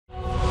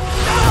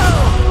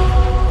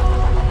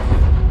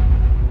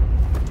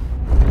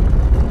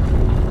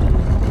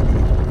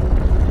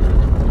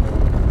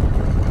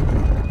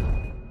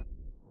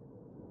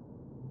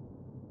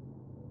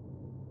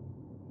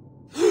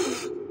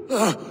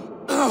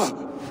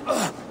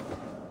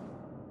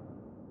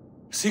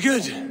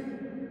Sigurd,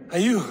 are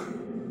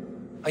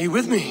you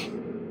with me?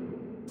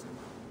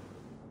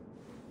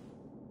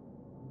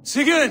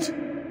 Sigurd!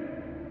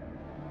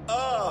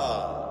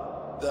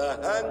 Ah, the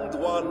hanged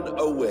one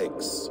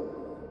awakes.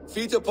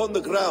 Feet upon the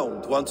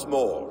ground once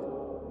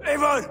more.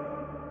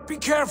 Eivor! Be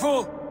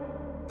careful!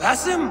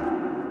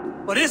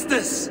 Basim? What is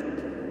this?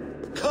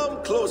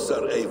 Come closer,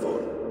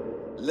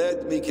 Eivor.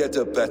 Let me get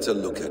a better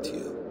look at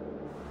you.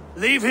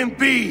 Leave him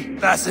be,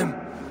 Basim.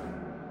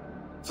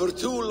 For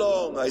too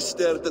long I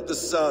stared at the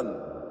sun.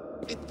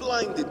 It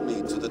blinded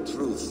me to the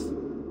truth.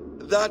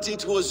 That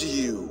it was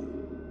you.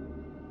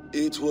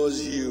 It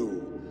was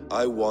you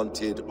I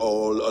wanted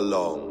all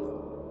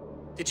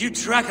along. Did you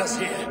track us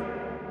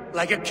here?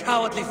 Like a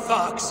cowardly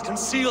fox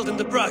concealed in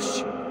the brush?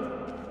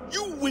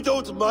 You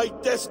widowed my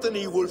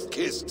destiny,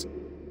 Wolf-Kissed.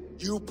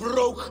 You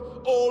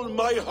broke all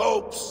my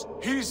hopes.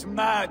 He's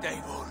mad,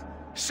 Eivor.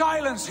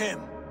 Silence him!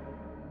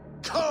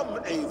 Come,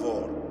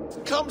 Eivor.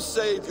 Come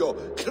save your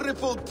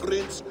crippled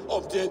prince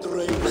of dead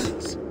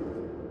ravens.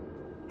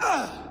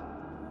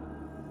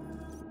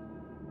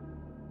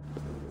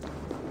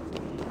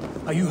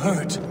 Are you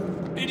hurt?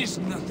 It is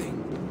nothing.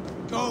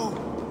 Go.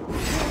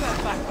 Kill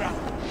that background.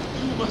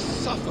 You must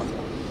suffer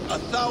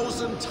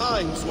 1,000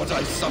 times what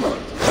I suffered.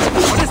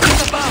 What is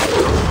this about?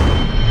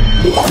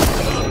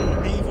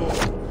 Eivor,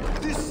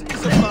 this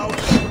is about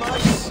my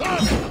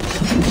son!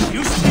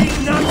 You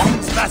speak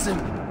nonsense, Basim!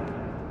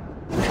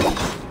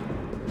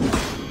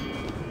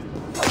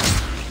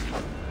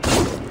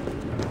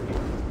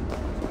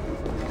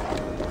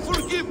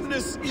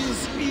 Forgiveness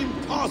is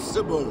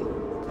impossible.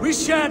 We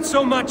shared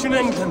so much in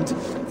England,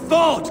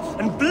 fought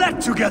and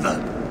bled together.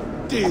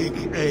 Dig,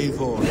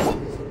 Eivor,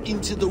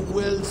 into the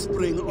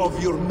wellspring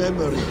of your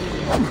memory.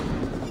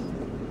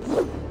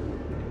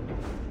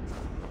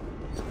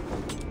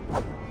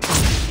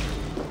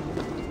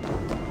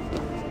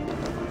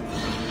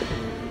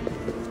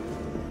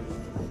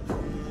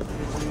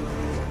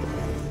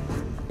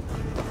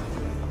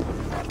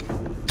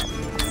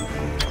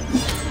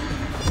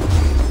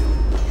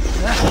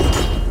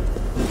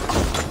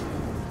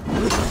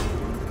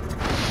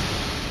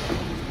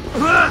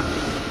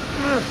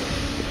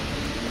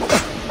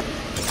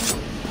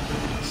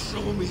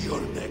 Show me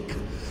your neck.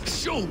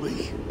 Show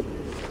me.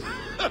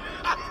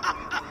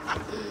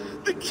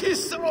 The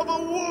kiss of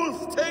a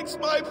wolf takes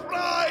my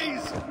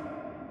prize.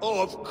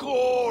 Of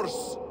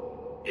course.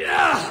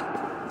 Yeah!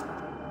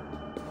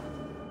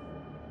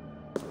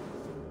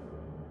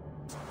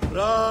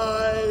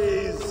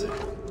 Rise.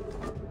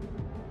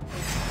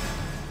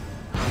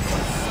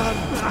 Son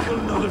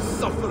will not have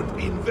suffered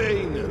in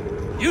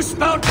vain. You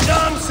spout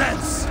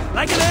nonsense,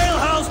 like an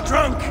alehouse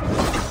drunk!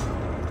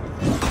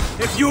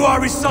 If you are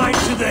resigned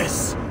to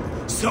this,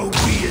 so be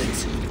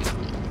it.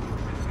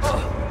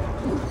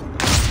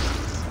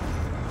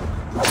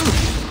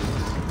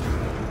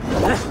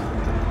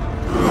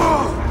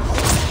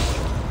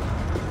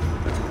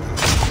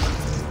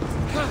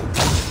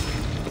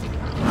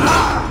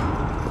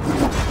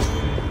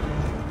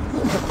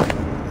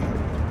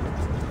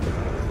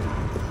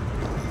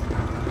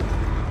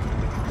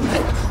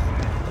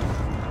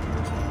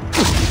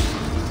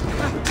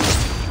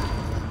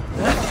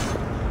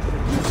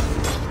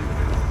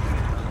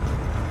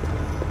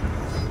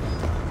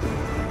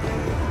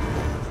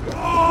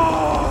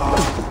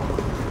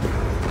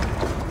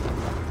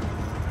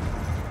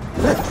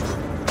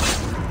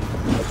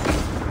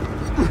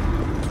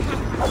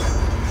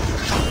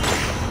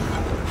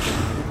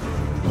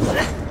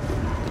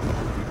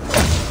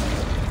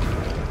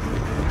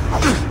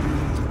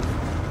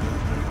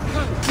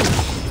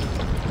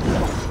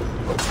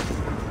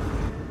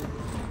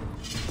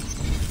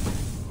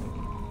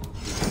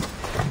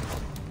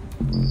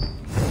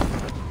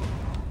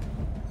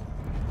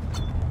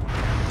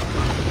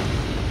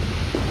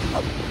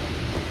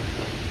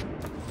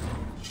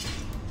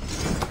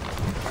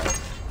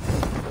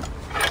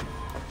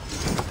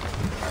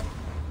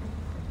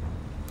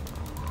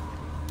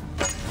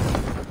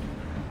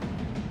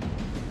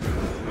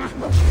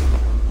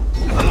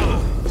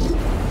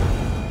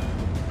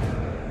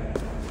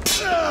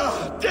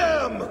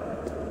 Damn!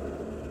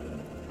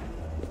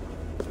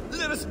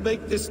 Let us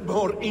make this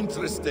more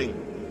interesting.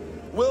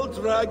 We'll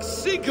drag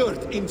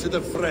Sigurd into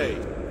the fray.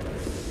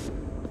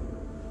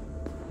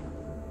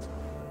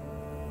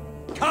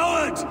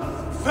 Coward!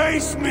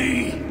 Face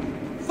me!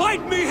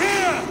 Fight me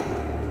here!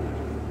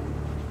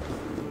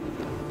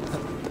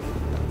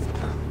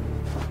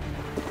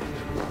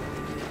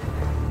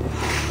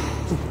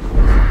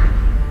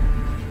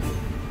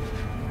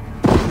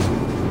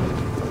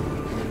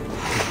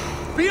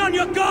 Be on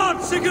your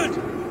guard, Sigurd!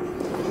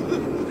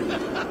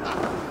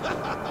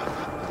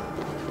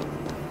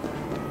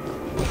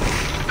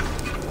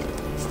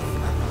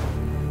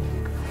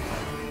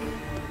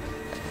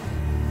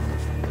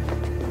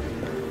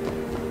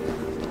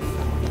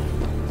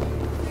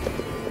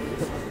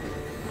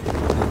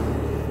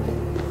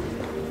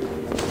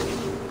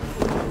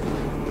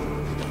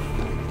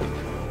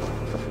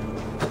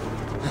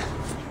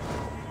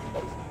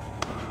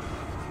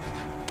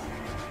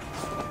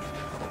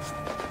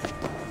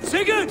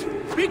 Sigurd!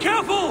 Be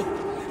careful!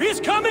 He's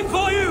coming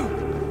for you!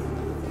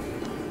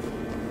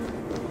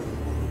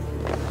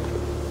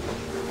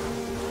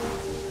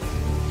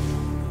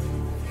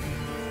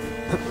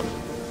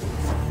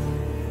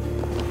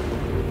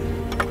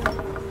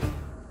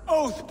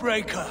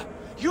 Oathbreaker!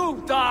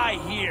 You die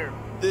here!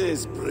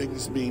 This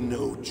brings me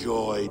no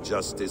joy,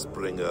 Justice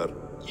Bringer.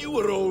 You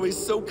were always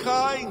so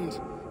kind,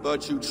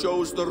 but you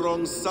chose the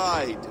wrong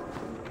side.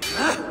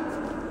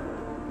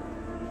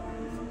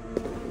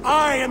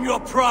 I am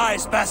your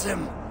prize,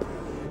 Basim.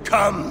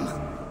 Come.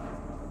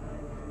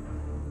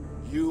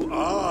 You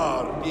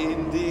are,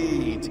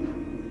 indeed.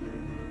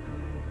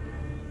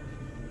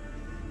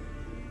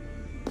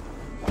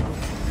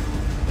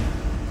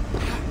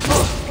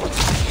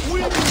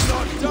 We will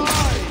not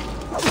die!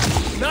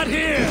 Not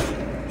here!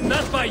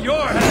 Not by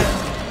your hand!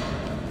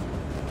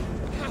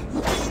 I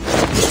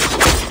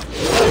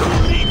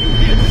will leave you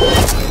here,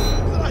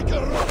 like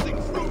a rotting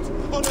fruit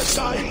on a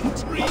dying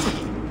tree!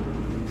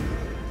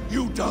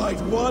 You died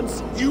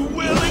once, you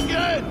will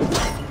again!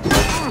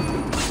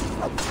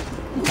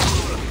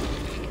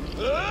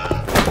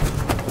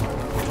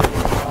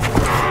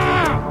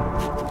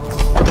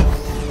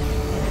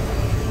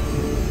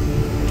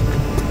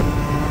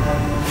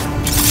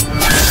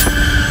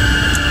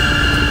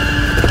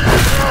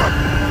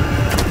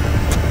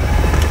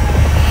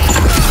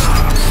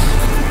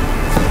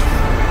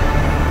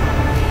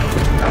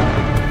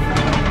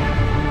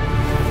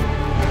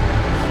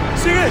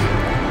 Sigurd!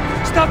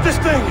 Stop this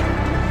thing!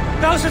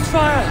 Douse its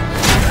fire!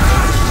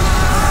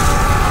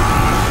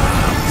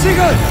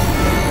 Sigurd!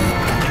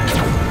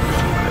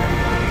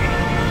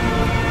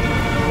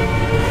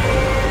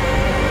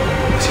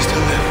 Does he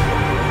still live?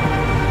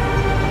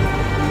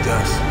 He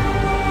does.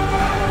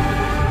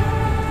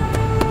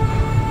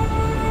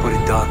 But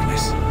in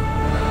darkness.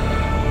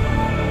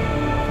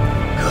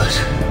 Good.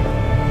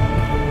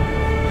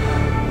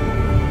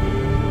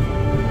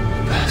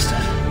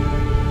 Bastard.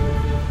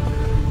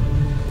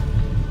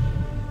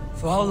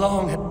 For how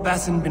long had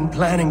Basim been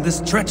planning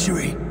this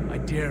treachery? I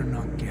dare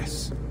not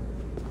guess.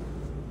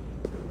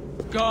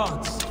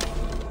 Gods!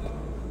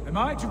 Am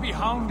I to be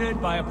hounded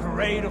by a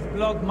parade of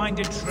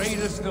blood-minded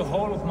traitors the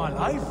whole of my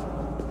life?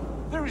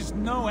 There is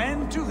no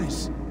end to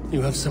this.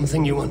 You have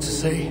something you want to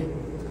say?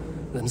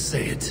 Then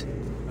say it.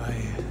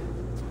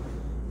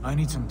 I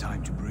need some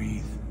time to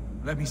breathe.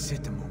 Let me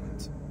sit a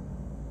moment.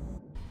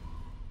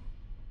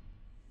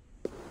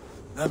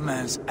 That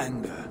man's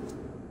anger,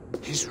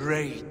 his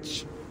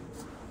rage,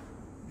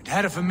 it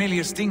had a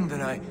familiar sting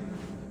that I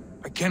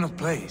cannot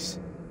place.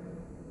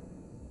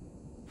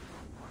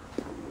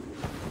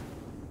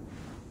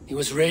 He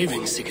was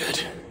raving,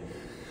 Sigurd.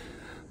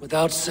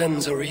 Without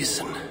sense or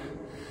reason.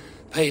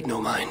 Paid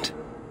no mind.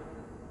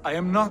 I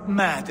am not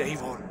mad,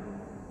 Eivor.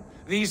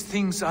 These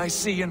things I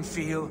see and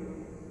feel,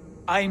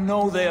 I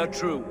know they are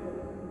true.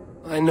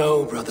 I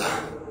know, brother.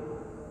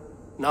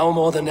 Now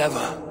more than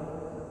ever.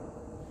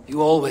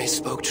 You always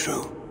spoke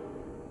true.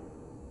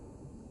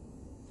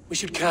 We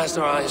should cast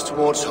our eyes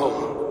towards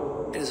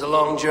home. It is a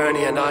long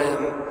journey and I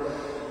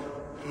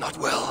am... not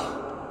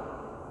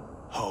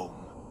well. Home.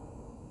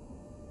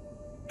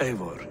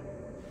 Eivor,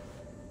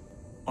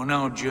 on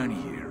our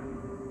journey here,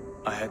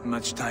 I had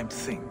much time to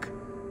think.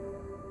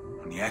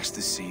 On the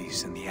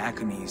ecstasies and the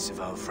agonies of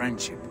our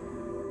friendship.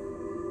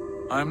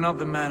 I am not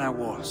the man I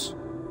was.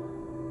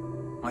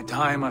 My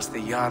time as the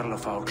Jarl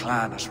of our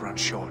clan has run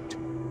short.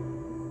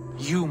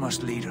 You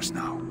must lead us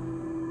now.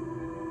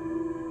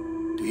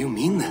 Do you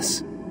mean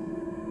this?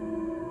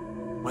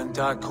 When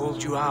Dag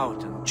called you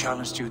out and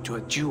challenged you to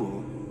a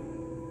duel,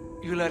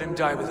 you let him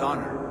die with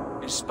honor,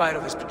 in spite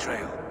of his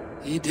betrayal.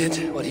 He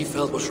did what he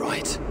felt was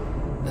right,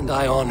 and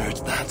I honored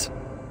that.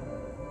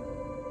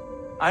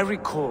 I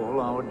recall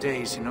our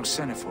days in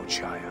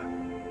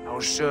Oxenfordshire,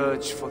 our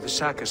search for the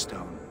Saka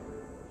Stone.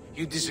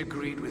 You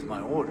disagreed with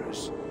my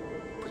orders,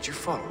 but you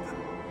followed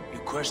them. You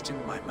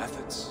questioned my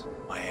methods,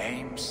 my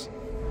aims,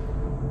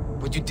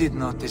 but you did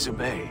not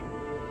disobey.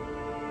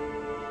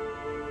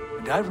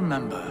 And I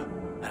remember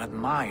and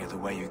admire the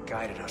way you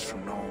guided us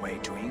from Norway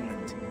to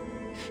England.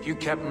 You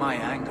kept my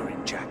anger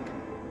in check,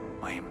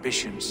 my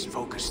ambitions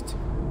focused.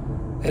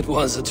 It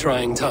was a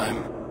trying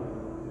time.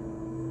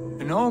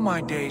 In all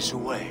my days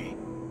away,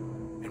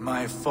 in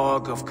my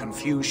fog of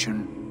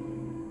confusion,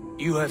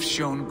 you have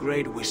shown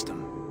great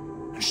wisdom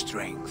and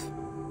strength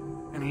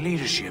and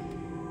leadership.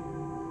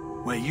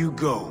 Where you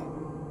go,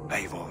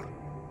 Eivor,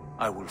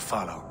 I will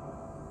follow.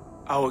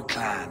 Our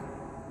clan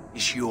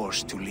is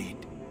yours to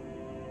lead.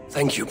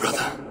 Thank you,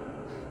 brother.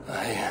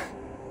 I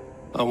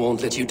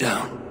won't let you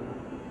down.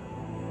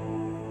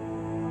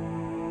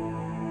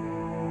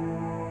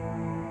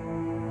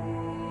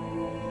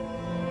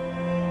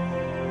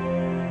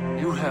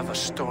 You have a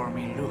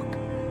stormy look.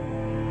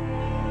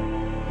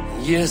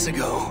 Years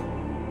ago,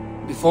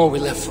 before we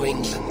left for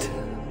England,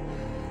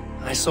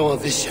 I saw a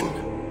vision.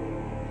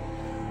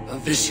 A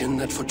vision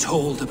that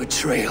foretold a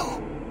betrayal.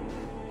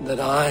 That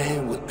I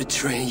would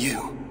betray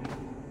you.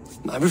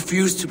 I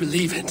refused to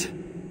believe it.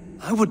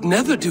 I would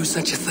never do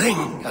such a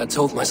thing, I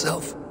told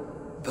myself.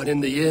 But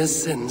in the years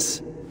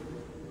since,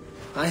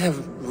 I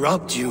have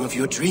robbed you of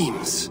your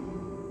dreams.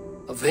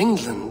 Of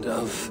England,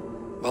 of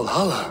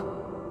Valhalla.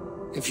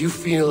 If you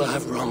feel I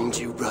have wronged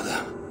you,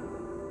 brother,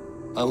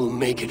 I will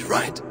make it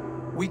right.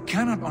 We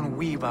cannot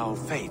unweave our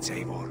fates,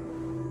 Eivor.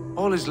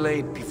 All is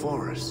laid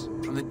before us,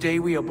 from the day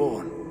we are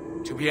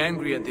born. To be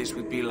angry at this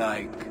would be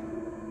like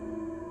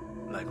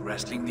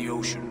wrestling the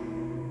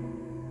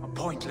ocean. A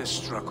pointless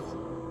struggle.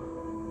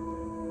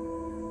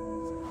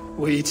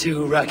 We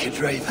two ragged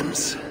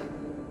ravens.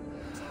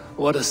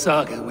 What a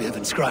saga we have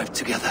inscribed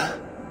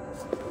together.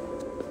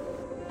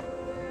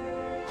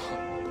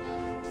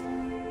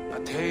 A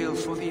tale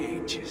for the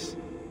ages.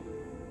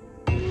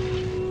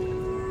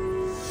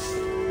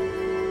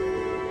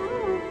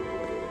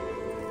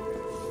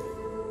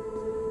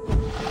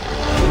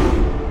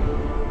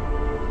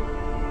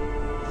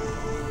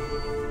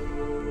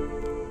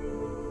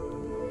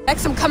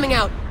 I'm coming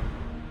out.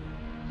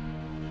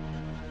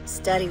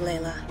 Steady,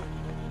 Layla.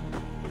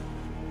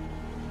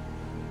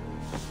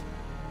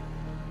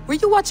 Were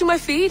you watching my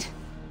feed?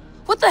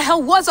 What the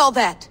hell was all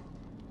that?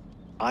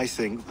 I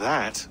think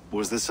that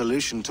was the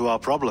solution to our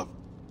problem.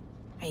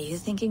 Are you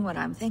thinking what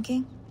I'm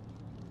thinking?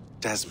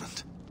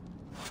 Desmond.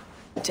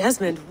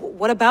 Desmond?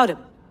 What about him?